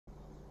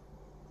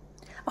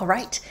All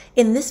right,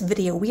 in this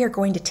video, we are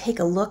going to take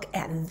a look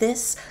at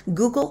this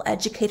Google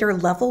Educator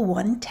Level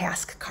 1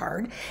 task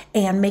card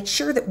and make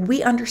sure that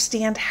we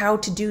understand how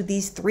to do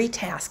these 3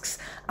 tasks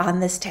on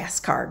this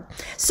task card.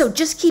 So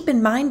just keep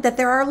in mind that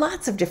there are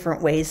lots of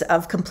different ways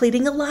of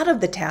completing a lot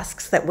of the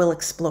tasks that we'll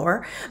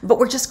explore, but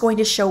we're just going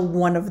to show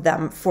one of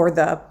them for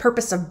the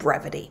purpose of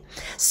brevity.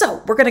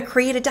 So we're going to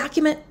create a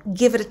document,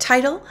 give it a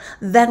title,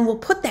 then we'll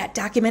put that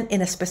document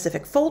in a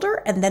specific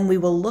folder, and then we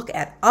will look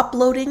at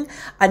uploading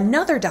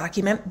another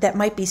document that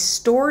might be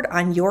stored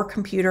on your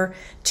computer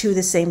to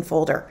the same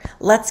folder.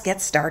 Let's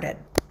get started.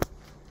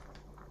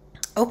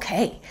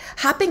 Okay,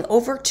 hopping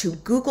over to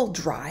Google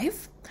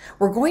Drive,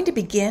 we're going to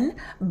begin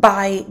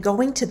by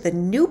going to the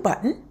New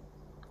button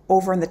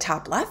over in the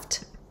top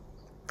left,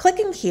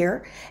 clicking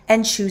here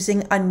and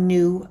choosing a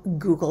new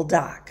Google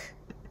Doc.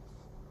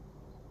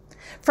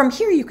 From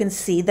here you can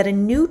see that a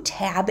new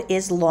tab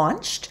is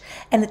launched,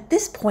 and at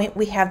this point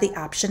we have the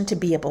option to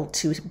be able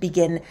to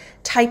begin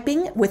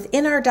typing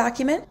within our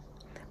document.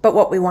 But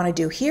what we want to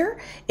do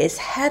here is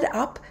head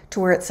up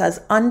to where it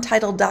says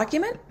Untitled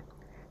Document,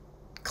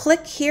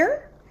 click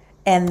here,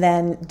 and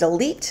then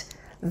delete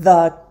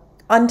the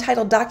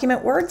untitled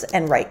document words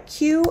and write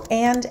Q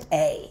and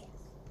A.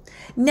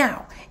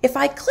 Now, if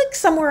I click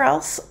somewhere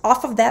else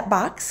off of that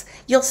box,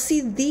 you'll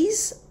see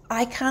these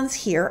icons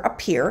here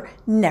appear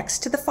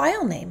next to the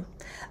file name.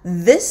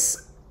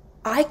 This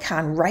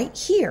icon right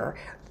here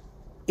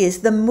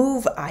is the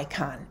move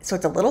icon. So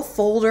it's a little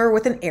folder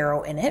with an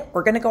arrow in it.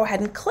 We're going to go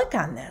ahead and click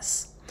on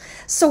this.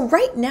 So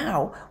right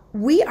now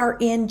we are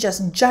in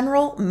just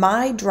general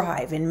My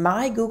Drive, in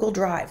My Google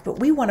Drive, but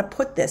we want to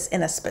put this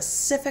in a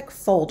specific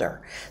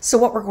folder. So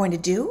what we're going to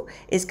do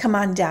is come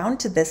on down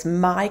to this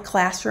My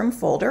Classroom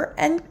folder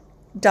and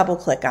double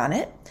click on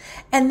it.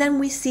 And then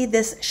we see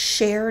this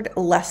Shared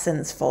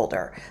Lessons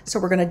folder. So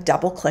we're going to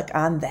double click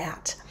on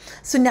that.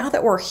 So now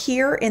that we're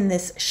here in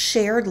this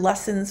Shared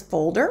Lessons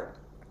folder,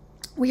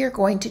 we are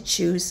going to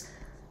choose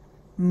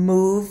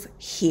Move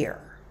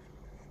Here.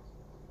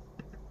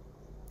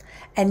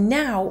 And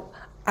now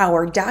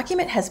our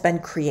document has been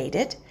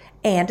created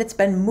and it's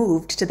been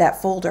moved to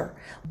that folder.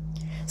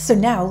 So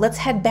now let's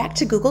head back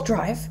to Google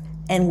Drive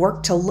and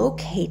work to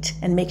locate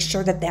and make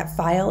sure that that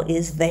file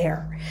is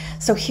there.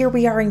 So here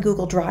we are in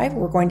Google Drive.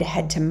 We're going to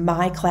head to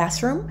My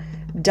Classroom,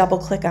 double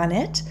click on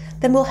it,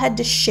 then we'll head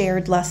to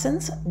Shared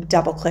Lessons,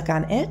 double click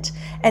on it,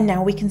 and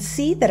now we can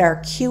see that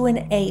our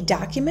Q&A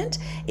document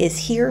is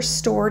here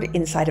stored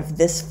inside of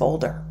this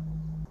folder.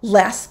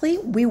 Lastly,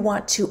 we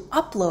want to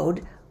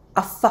upload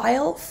a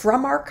file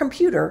from our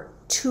computer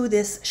to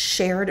this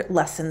Shared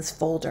Lessons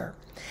folder.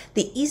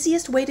 The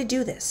easiest way to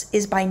do this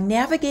is by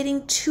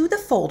navigating to the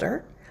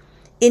folder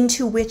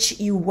into which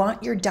you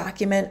want your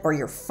document or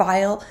your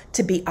file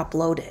to be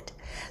uploaded.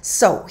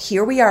 So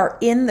here we are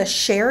in the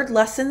Shared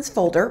Lessons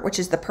folder, which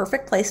is the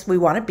perfect place we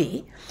want to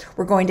be.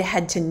 We're going to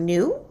head to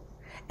New,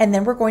 and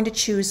then we're going to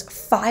choose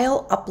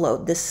File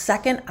Upload, the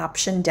second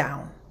option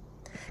down.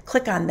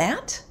 Click on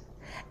that,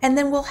 and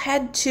then we'll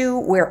head to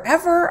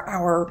wherever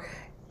our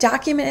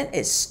document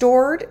is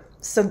stored.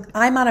 So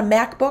I'm on a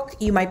MacBook,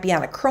 you might be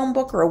on a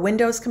Chromebook or a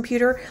Windows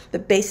computer,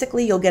 but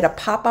basically you'll get a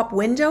pop-up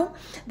window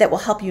that will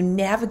help you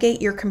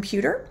navigate your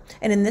computer.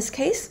 And in this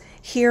case,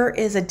 here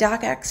is a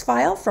docx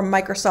file from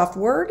Microsoft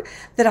Word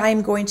that I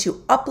am going to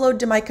upload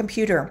to my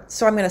computer.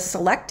 So I'm going to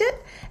select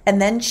it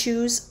and then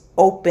choose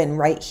Open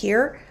right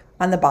here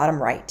on the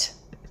bottom right.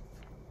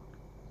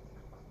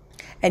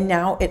 And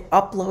now it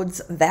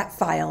uploads that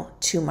file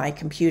to my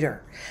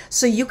computer.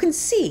 So you can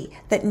see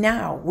that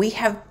now we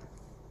have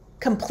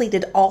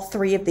completed all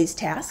 3 of these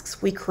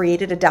tasks. We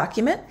created a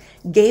document,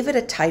 gave it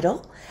a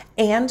title,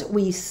 and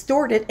we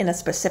stored it in a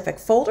specific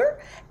folder.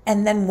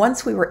 And then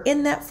once we were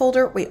in that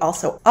folder, we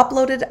also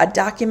uploaded a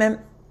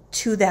document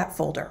to that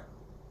folder.